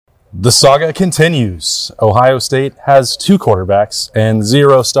The saga continues. Ohio State has 2 quarterbacks and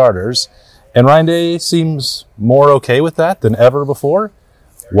 0 starters, and Ryan Day seems more okay with that than ever before.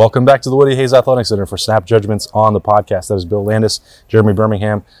 Welcome back to the Woody Hayes Athletic Center for Snap Judgments on the podcast. That is Bill Landis, Jeremy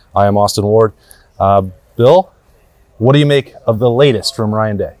Birmingham. I am Austin Ward. Bill, what do you make of the latest from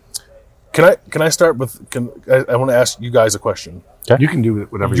Ryan Day? Can I start with? I want to ask you guys a question. Okay. You can do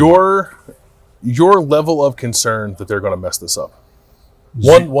whatever you want. Your level of concern that they're going to mess this up.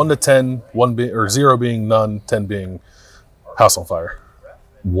 1 to 10, 0 being none, 10 being house on fire.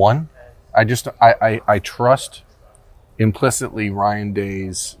 1. I trust implicitly Ryan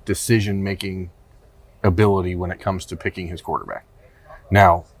Day's decision-making ability when it comes to picking his quarterback.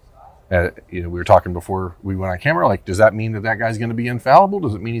 Now, we were talking before we went on camera, like, does that mean that guy's going to be infallible?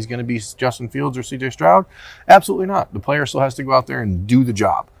 Does it mean he's going to be Justin Fields or CJ Stroud? Absolutely not. The player still has to go out there and do the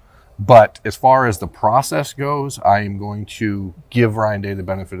job. But as far as the process goes, I am going to give Ryan Day the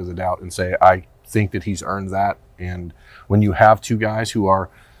benefit of the doubt and say I think that he's earned that. And when you have 2 guys who are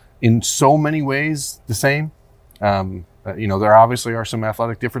in so many ways the same, there obviously are some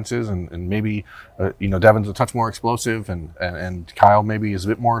athletic differences, and maybe Devin's a touch more explosive, and Kyle maybe is a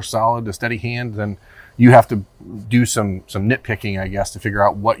bit more solid, a steady hand. Then you have to do some nitpicking, I guess, to figure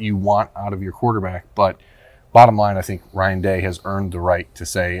out what you want out of your quarterback. But bottom line, I think Ryan Day has earned the right to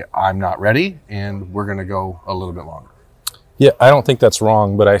say, I'm not ready, and we're going to go a little bit longer. Yeah, I don't think that's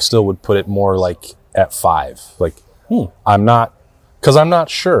wrong, but I still would put it more like at 5. Like, I'm not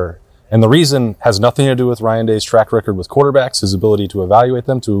sure. And the reason has nothing to do with Ryan Day's track record with quarterbacks, his ability to evaluate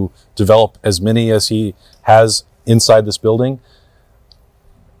them, to develop as many as he has inside this building.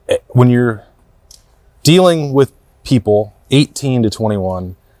 When you're dealing with people 18 to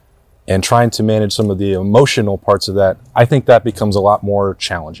 21 and trying to manage some of the emotional parts of that, I think that becomes a lot more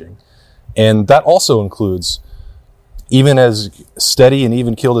challenging. And that also includes, even as steady and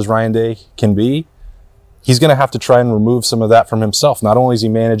even-keeled as Ryan Day can be, he's going to have to try and remove some of that from himself. Not only is he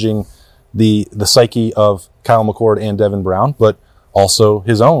managing the psyche of Kyle McCord and Devin Brown, but also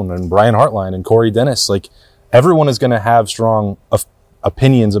his own, and Brian Hartline and Corey Dennis. Like, everyone is going to have strong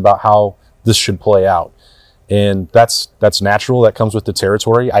opinions about how this should play out. And that's natural. That comes with the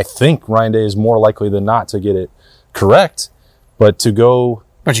territory. I think Ryan Day is more likely than not to get it correct, but to go...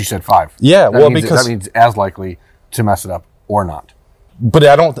 But you said 5. Yeah, That means as likely to mess it up or not. But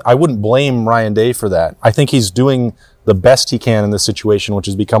I wouldn't blame Ryan Day for that. I think he's doing the best he can in this situation, which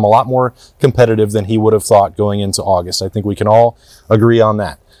has become a lot more competitive than he would have thought going into August. I think we can all agree on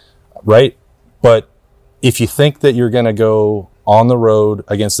that, right? But if you think that you're going to go on the road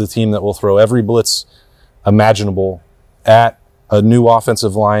against a team that will throw every blitz imaginable at a new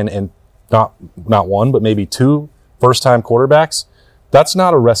offensive line and not 1, but maybe 2 first-time quarterbacks, that's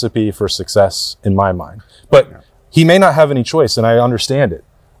not a recipe for success in my mind. But he may not have any choice, and I understand it.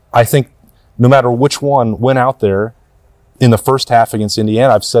 I think no matter which one went out there in the first half against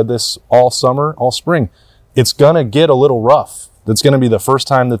Indiana, I've said this all summer, all spring, it's going to get a little rough. That's going to be the first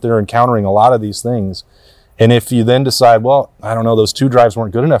time that they're encountering a lot of these things. And if you then decide, well, I don't know, those 2 drives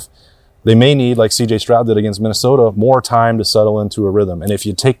weren't good enough, they may need, like C.J. Stroud did against Minnesota, more time to settle into a rhythm. And if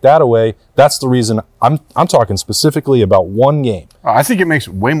you take that away, that's the reason I'm talking specifically about 1 game. I think it makes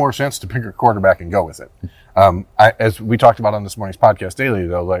way more sense to pick a quarterback and go with it. As we talked about on this morning's podcast daily,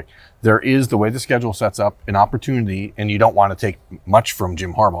 though, like, there is the way the schedule sets up an opportunity, and you don't want to take much from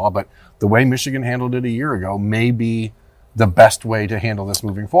Jim Harbaugh, but the way Michigan handled it a year ago may be the best way to handle this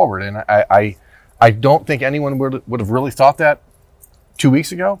moving forward. And I don't think anyone would have really thought that 2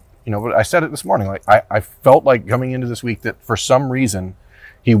 weeks ago. But I said it this morning. Like, I felt like coming into this week that for some reason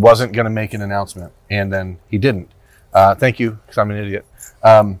he wasn't going to make an announcement, and then he didn't. Thank you, because I'm an idiot.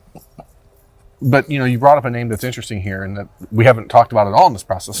 But, you brought up a name that's interesting here and that we haven't talked about at all in this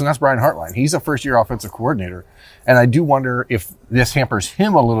process, and that's Brian Hartline. He's a first-year offensive coordinator, and I do wonder if this hampers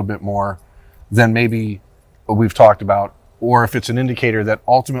him a little bit more than maybe we've talked about, or if it's an indicator that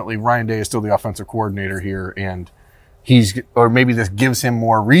ultimately Ryan Day is still the offensive coordinator here, and or maybe this gives him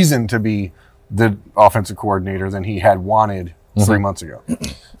more reason to be the offensive coordinator than he had wanted 3 months ago.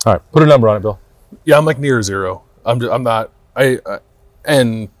 All right, put a number on it, Bill. Yeah, I'm like near 0. I'm not.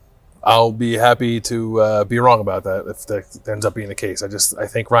 And I'll be happy to be wrong about that if that ends up being the case. I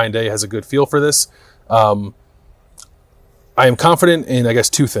think Ryan Day has a good feel for this. I am confident in, I guess,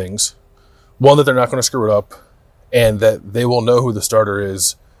 2 things. 1, that they're not going to screw it up, and that they will know who the starter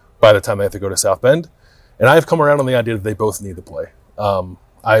is by the time they have to go to South Bend. And I've come around on the idea that they both need to play.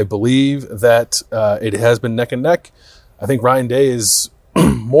 I believe that it has been neck and neck. I think Ryan Day is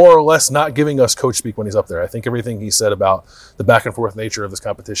more or less not giving us coach speak when he's up there. I think everything he said about the back and forth nature of this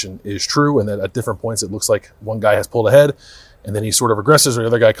competition is true, and that at different points it looks like one guy has pulled ahead and then he sort of regresses or the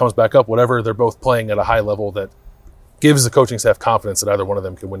other guy comes back up, whatever, they're both playing at a high level that gives the coaching staff confidence that either one of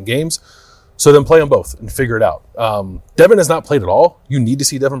them can win games. So then play them both and figure it out. Devin has not played at all. You need to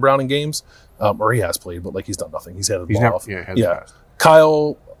see Devin Brown in games, or he has played, but he's done nothing. He's had the ball off. Yeah.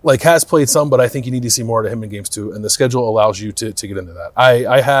 Kyle has played some, but I think you need to see more of him in games too, and the schedule allows you to get into that.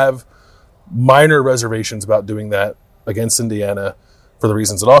 I have minor reservations about doing that against Indiana for the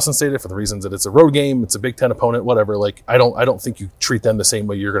reasons that Austin stated, for the reasons that it's a road game, it's a Big Ten opponent, whatever. I don't think you treat them the same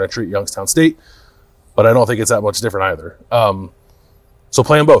way you're going to treat Youngstown State, but I don't think it's that much different either. So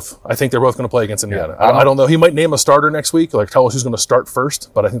play them both. I think they're both going to play against Indiana. Yeah, I don't know. He might name a starter next week, tell us who's going to start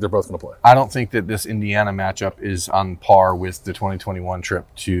first, but I think they're both going to play. I don't think that this Indiana matchup is on par with the 2021 trip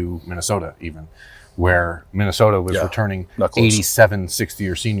to Minnesota even, where Minnesota was returning 87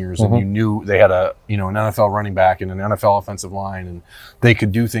 sixth-year seniors, and you knew they had an NFL running back and an NFL offensive line, and they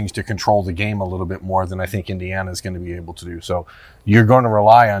could do things to control the game a little bit more than I think Indiana is going to be able to do. So you're going to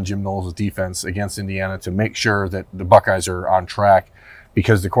rely on Jim Knowles' defense against Indiana to make sure that the Buckeyes are on track,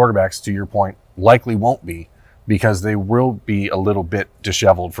 because the quarterbacks, to your point, likely won't be, because they will be a little bit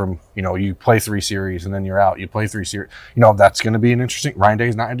disheveled from, you play 3 series and then you're out. You play 3 series. That's going to be an interesting – Ryan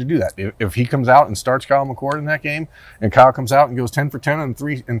Day's not going to do that. If he comes out and starts Kyle McCord in that game, and Kyle comes out and goes 10 for 10 and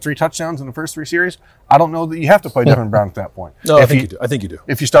three touchdowns in the first 3 series, I don't know that you have to play Devin Brown at that point. No, I think you do.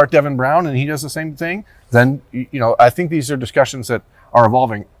 If you start Devin Brown and he does the same thing, then, I think these are discussions that are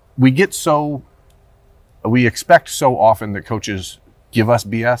evolving. We expect so often that coaches – give us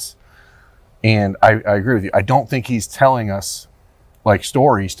BS. And I agree with you. I don't think he's telling us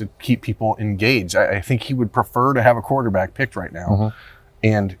stories to keep people engaged. I think he would prefer to have a quarterback picked right now.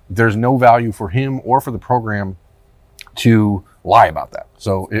 And there's no value for him or for the program to lie about that.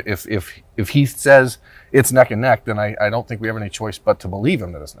 So if he says it's neck and neck, then I don't think we have any choice but to believe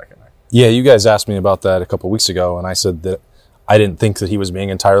him that it's neck and neck. Yeah, you guys asked me about that a couple of weeks ago, and I said that I didn't think that he was being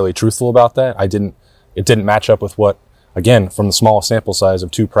entirely truthful about that. It didn't match up with what, again, from the small sample size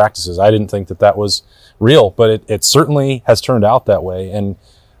of 2 practices, I didn't think that was real, but it certainly has turned out that way. And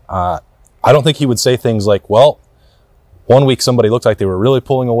I don't think he would say things like, well, one week somebody looked like they were really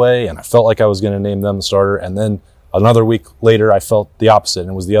pulling away and I felt like I was going to name them the starter, and then another week later I felt the opposite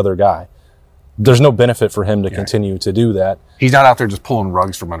and it was the other guy. There's no benefit for him to continue to do that. He's not out there just pulling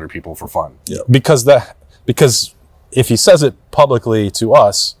rugs from under people for fun. Yeah. Because if he says it publicly to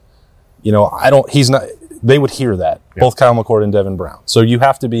us, they would hear that, both Kyle McCord and Devin Brown. So you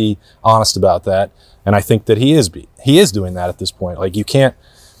have to be honest about that. And I think that he is doing that at this point.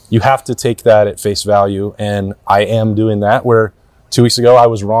 You have to take that at face value. And I am doing that, where 2 weeks ago I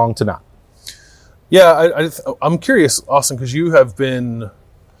was wrong to not. Yeah. I'm curious, Austin, because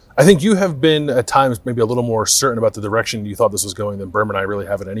I think you have been at times maybe a little more certain about the direction you thought this was going than Berman and I really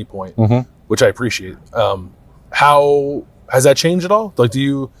have at any point, which I appreciate. How has that changed at all?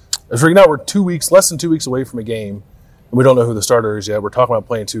 As right now, we're less than 2 weeks away from a game, and we don't know who the starter is yet. We're talking about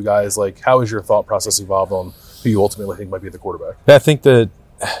playing 2 guys. How has your thought process evolved on who you ultimately think might be the quarterback? I think that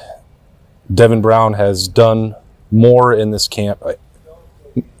Devin Brown has done more in this camp.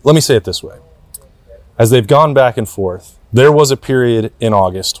 Let me say it this way. As they've gone back and forth, there was a period in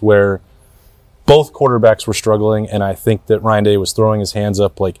August where both quarterbacks were struggling, and I think that Ryan Day was throwing his hands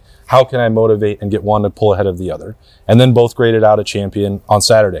up how can I motivate and get one to pull ahead of the other? And then both graded out a champion on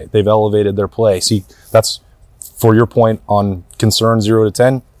Saturday. They've elevated their play. See, that's, for your point on concern 0 to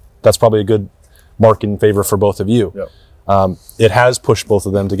 10, that's probably a good mark in favor for both of you. Yep. It has pushed both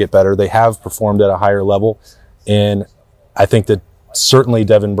of them to get better. They have performed at a higher level, and I think that certainly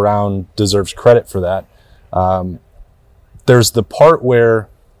Devin Brown deserves credit for that. There's the part where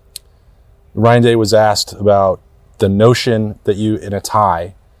Ryan Day was asked about the notion that in a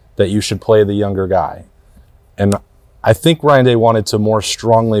tie, that you should play the younger guy. And I think Ryan Day wanted to more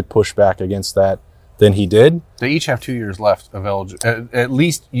strongly push back against that than he did. They each have 2 years left of eligibility. At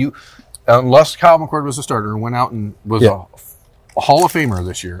least unless Kyle McCord was a starter and went out and was a Hall of Famer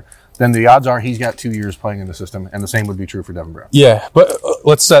this year, then the odds are he's got 2 years playing in the system, and the same would be true for Devin Brown. Yeah, but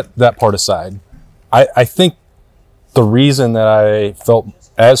let's set that part aside. I think the reason that I felt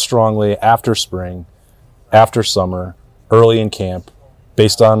as strongly after spring, after summer, early in camp,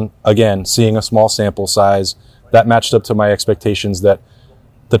 based on, again, seeing a small sample size, that matched up to my expectations that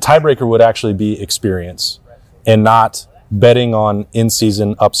the tiebreaker would actually be experience and not betting on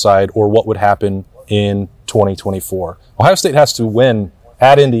in-season upside or what would happen in 2024. Ohio State has to win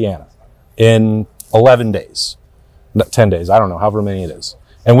at Indiana in 11 days, 10 days, I don't know, however many it is.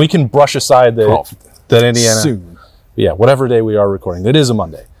 And we can brush aside that Indiana... Soon. Yeah, whatever day we are recording. It is a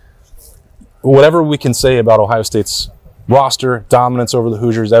Monday. Whatever we can say about Ohio State's roster, dominance over the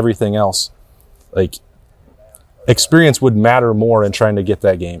Hoosiers, everything else, experience would matter more in trying to get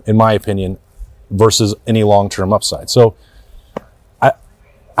that game, in my opinion, versus any long-term upside. So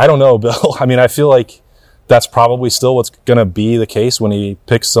I don't know, Bill. I mean, I feel like that's probably still what's going to be the case when he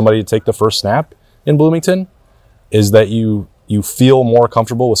picks somebody to take the first snap in Bloomington, is that you feel more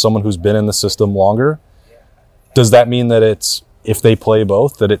comfortable with someone who's been in the system longer. Does that mean that it's, if they play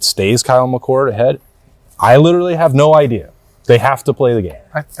both, that it stays Kyle McCord ahead? I literally have no idea. They have to play the game.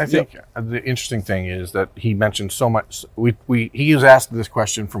 I think the interesting thing is that he mentioned so much. He was asked this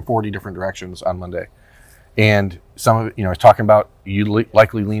question from 40 different directions on Monday. And some of it, he's talking about you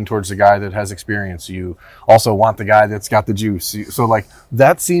likely lean towards the guy that has experience. You also want the guy that's got the juice. So, like,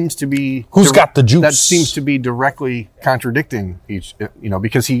 that seems to be... Who's got the juice? That seems to be directly contradicting each,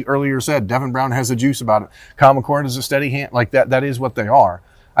 because he earlier said Devin Brown has the juice about it. Kyle McCord is a steady hand. Like, that is what they are.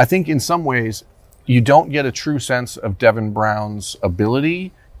 I think in some ways, you don't get a true sense of Devin Brown's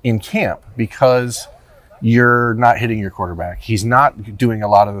ability in camp because you're not hitting your quarterback. He's not doing a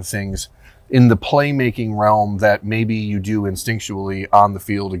lot of the things in the playmaking realm that maybe you do instinctually on the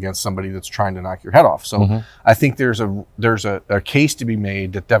field against somebody that's trying to knock your head off. So I think there's a case to be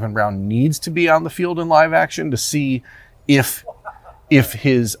made that Devin Brown needs to be on the field in live action to see if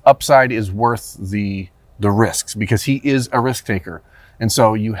his upside is worth the risks, because he is a risk taker. And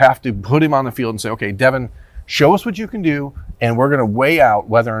so you have to put him on the field and say, okay, Devin, show us what you can do, and we're going to weigh out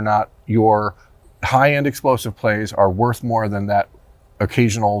whether or not your high-end explosive plays are worth more than that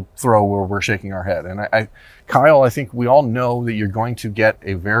occasional throw where we're shaking our head. And Kyle, I think we all know that you're going to get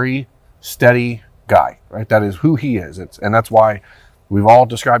a very steady guy, right? That is who he is. And that's why we've all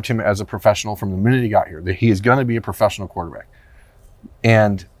described him as a professional from the minute he got here, that he is going to be a professional quarterback.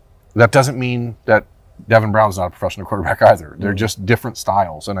 And that doesn't mean that Devin Brown's not a professional quarterback either. They're just different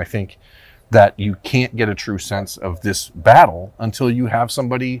styles. And I think that you can't get a true sense of this battle until you have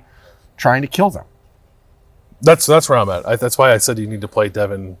somebody trying to kill them. That's where I'm at. That's why I said you need to play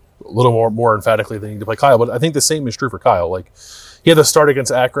Devin a little more emphatically than you need to play Kyle. But I think the same is true for Kyle. Like, he had the start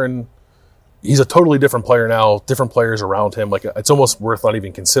against Akron. He's a totally different player now, different players around him. Like, it's almost worth not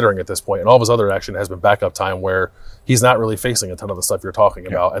even considering at this point. And all of his other action has been backup time where he's not really facing a ton of the stuff you're talking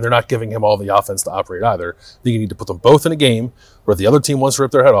about. And they're not giving him all the offense to operate either. I think you need to put them both in a game where the other team wants to rip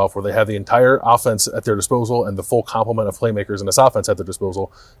their head off, where they have the entire offense at their disposal and the full complement of playmakers in this offense at their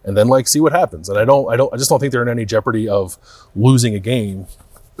disposal, and then, like, see what happens. And I just don't think they're in any jeopardy of losing a game,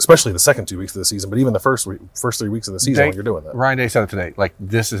 especially the second 2 weeks of the season, but even the first 3 weeks of the season when you're doing that. Ryan Day said it today, like,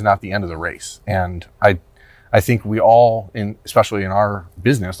 this is not the end of the race. And I think we all, especially in our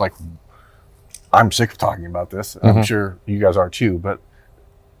business, like, I'm sick of talking about this. I'm sure you guys are too, but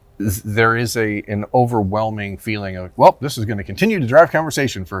there is an overwhelming feeling of, well, this is going to continue to drive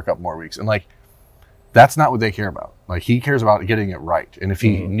conversation for a couple more weeks. And, like, that's not what they care about. Like, he cares about getting it right. And if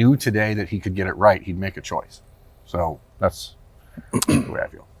he knew today that he could get it right, he'd make a choice. So that's the way I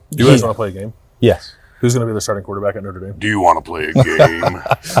feel. Do you guys want to play a game? Yes. Who's going to be the starting quarterback at Notre Dame? Do you want to play a game?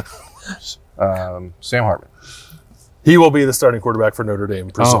 Sam Hartman. He will be the starting quarterback for Notre Dame,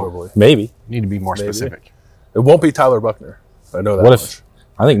 presumably. Maybe. Need to be more specific. It won't be Tyler Buckner. I know that What much. if,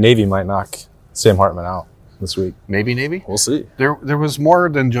 I think Navy might knock Sam Hartman out this week. Maybe Navy? We'll see. There was more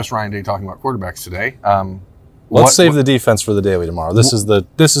than just Ryan Day talking about quarterbacks today. Let's save the defense for the daily tomorrow. This is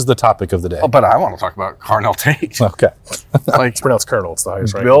the topic of the day. Oh, but I want to talk about Carnell Tate. Okay. Like, It's pronounced Colonel. It's the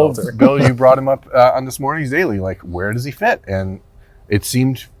highest rank. Bill, you brought him up on this morning's daily. Like, where does he fit? And it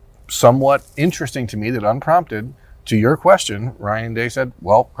seemed somewhat interesting to me that unprompted, to your question, Ryan Day said,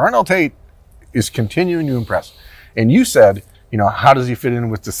 well, Carnell Tate is continuing to impress. And you said, how does he fit in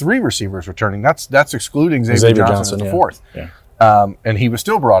with the three receivers returning? That's excluding Xavier Johnson as the fourth. Yeah. And he was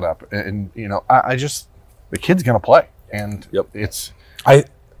still brought up. And I just, the kid's going to play. And it's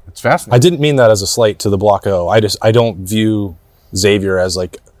fascinating. I didn't mean that as a slight to the Block O. I don't view Xavier as,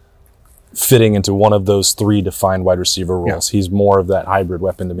 like, fitting into one of those three defined wide receiver roles. Yeah. He's more of that hybrid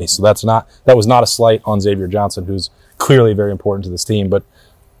weapon to me. So that was not a slight on Xavier Johnson, who's clearly very important to this team, but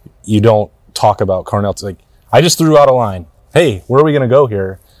you don't talk about Carnell. Like, I just threw out a line. Hey, where are we going to go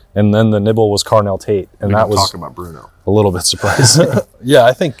here? And then the nibble was Carnell Tate, and that was talk about Bruno. A little bit surprising. Yeah,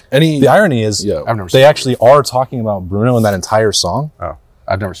 I think the irony is they actually are talking about Bruno in that entire song. Oh,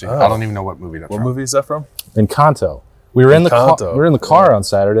 I've never seen it. I don't even know what movie that's from. What movie is that from? Encanto. We were in the car on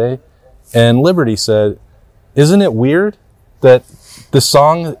Saturday, and Liberty said, "Isn't it weird that the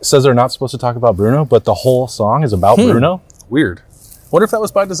song says they're not supposed to talk about Bruno, but the whole song is about Bruno?" Weird. Wonder if that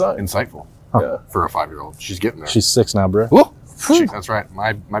was by design. Insightful. Yeah. For a 5-year-old. She's getting there. She's 6 now, bro. That's right.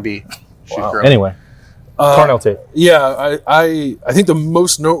 My B. Wow. Anyway, Carnell Tate. Yeah, I think the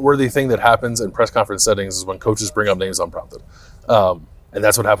most noteworthy thing that happens in press conference settings is when coaches bring up names unprompted. And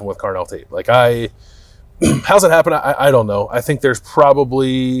that's what happened with Carnell Tate. Like, how's it happen? I don't know. I think there's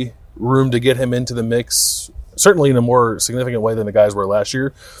probably room to get him into the mix, certainly in a more significant way than the guys were last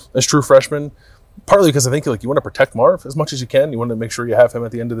year as true freshmen. Partly because I think you want to protect Marv as much as you can. You want to make sure you have him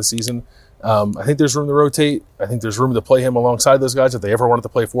at the end of the season. I think there's room to rotate. I think there's room to play him alongside those guys if they ever wanted to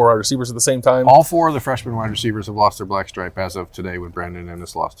play 4 wide receivers at the same time. All 4 of the freshman wide receivers have lost their black stripe as of today when Brandon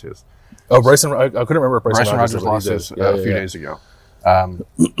Ennis lost his. Oh, Bryson! I couldn't remember if Bryson Rogers lost his a few days ago.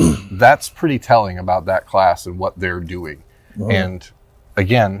 That's pretty telling about that class and what they're doing. And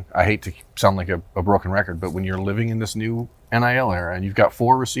again, I hate to sound like a broken record, but when you're living in this new NIL era and you've got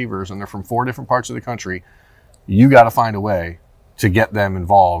 4 receivers and they're from 4 different parts of the country, you got to find a way to get them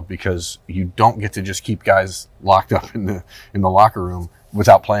involved, because you don't get to just keep guys locked up in the locker room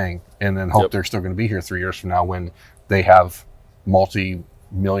without playing and then hope they're still going to be here 3 years from now when they have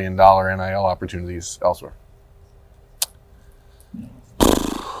multi-million-dollar NIL opportunities elsewhere.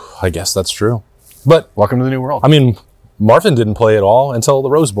 I guess that's true. But welcome to the new world. I mean, Marvin didn't play at all until the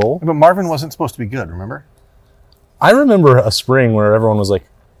Rose Bowl. But Marvin wasn't supposed to be good, remember? I remember a spring where everyone was like,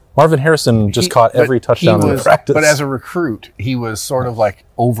 Marvin Harrison just caught every touchdown in practice. But as a recruit, he was sort of like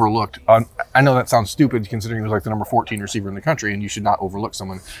overlooked. I know that sounds stupid considering he was like the number 14 receiver in the country, and you should not overlook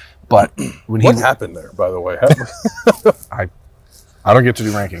someone. But when what happened there, by the way? I don't get to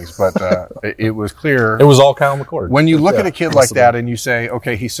do rankings, but it was clear. It was all Kyle McCord. When you look at a kid like that and you say,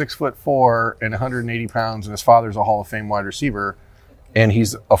 okay, he's 6'4" and 180 pounds, and his father's a Hall of Fame wide receiver, and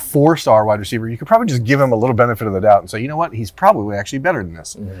he's a 4-star wide receiver, you could probably just give him a little benefit of the doubt and say, you know what, he's probably actually better than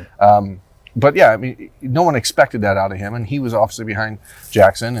this. But yeah, I mean, no one expected that out of him, and he was obviously behind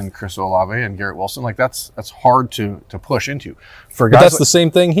Jackson and Chris Olave and Garrett Wilson. Like that's hard to push into. For guys, but that's the same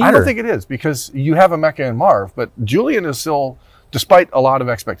thing here. I don't think it is, because you have Emeka and Marv, but Julian is still, despite a lot of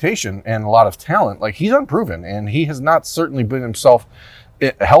expectation and a lot of talent, like he's unproven, and he has not certainly been himself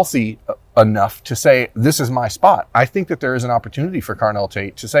healthy enough to say, this is my spot. I think that there is an opportunity for Carnell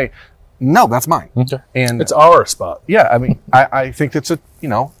Tate to say, no, that's mine. Okay. And it's our spot. Yeah, I mean, I think that's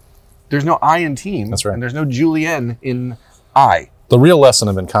there's no I in team. That's right. And there's no Julian in I. The real lesson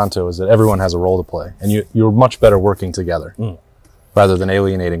of Encanto is that everyone has a role to play, and you're much better working together rather than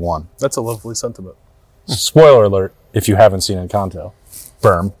alienating one. That's a lovely sentiment. Spoiler alert, if you haven't seen Encanto.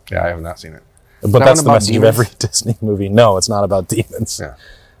 Berm. Yeah, I have not seen it. But that's the message of every Disney movie. No, it's not about demons. Yeah.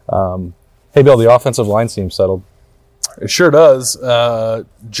 Hey, Bill, the offensive line seems settled. It sure does.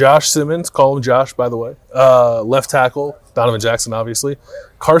 Josh Simmons, call him Josh, by the way. Left tackle, Donovan Jackson, obviously.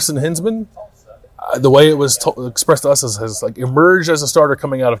 Carson Hinsman, the way it was expressed to us has like emerged as a starter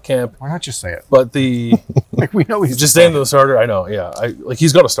coming out of camp. Why not just say it? But the like we know he's just saying the starter. I know, yeah.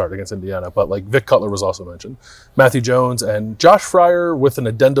 He's going to start against Indiana. But like Vic Cutler was also mentioned, Matthew Jones and Josh Fryer with an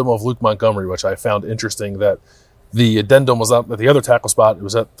addendum of Luke Montgomery, which I found interesting. That the addendum was not at the other tackle spot; it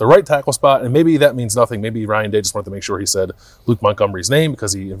was at the right tackle spot, and maybe that means nothing. Maybe Ryan Day just wanted to make sure he said Luke Montgomery's name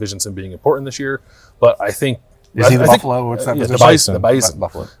because he envisions him being important this year. But I think. Is he the Buffalo? What's that position? The Bison.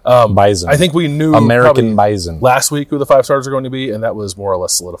 Buffalo. Bison. I think we knew American Bison last week who the 5 stars are going to be, and that was more or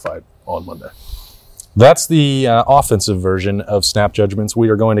less solidified on Monday. That's the offensive version of snap judgments. We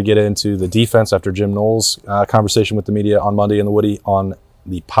are going to get into the defense after Jim Knowles' conversation with the media on Monday in the Woody on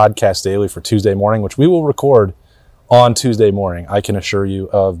the podcast daily for Tuesday morning, which we will record on Tuesday morning. I can assure you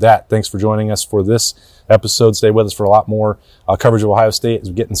of that. Thanks for joining us for this episode. Stay with us for a lot more coverage of Ohio State as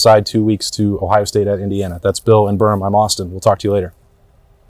we get inside 2 weeks to Ohio State at Indiana. That's Bill and Berm. I'm Austin. We'll talk to you later.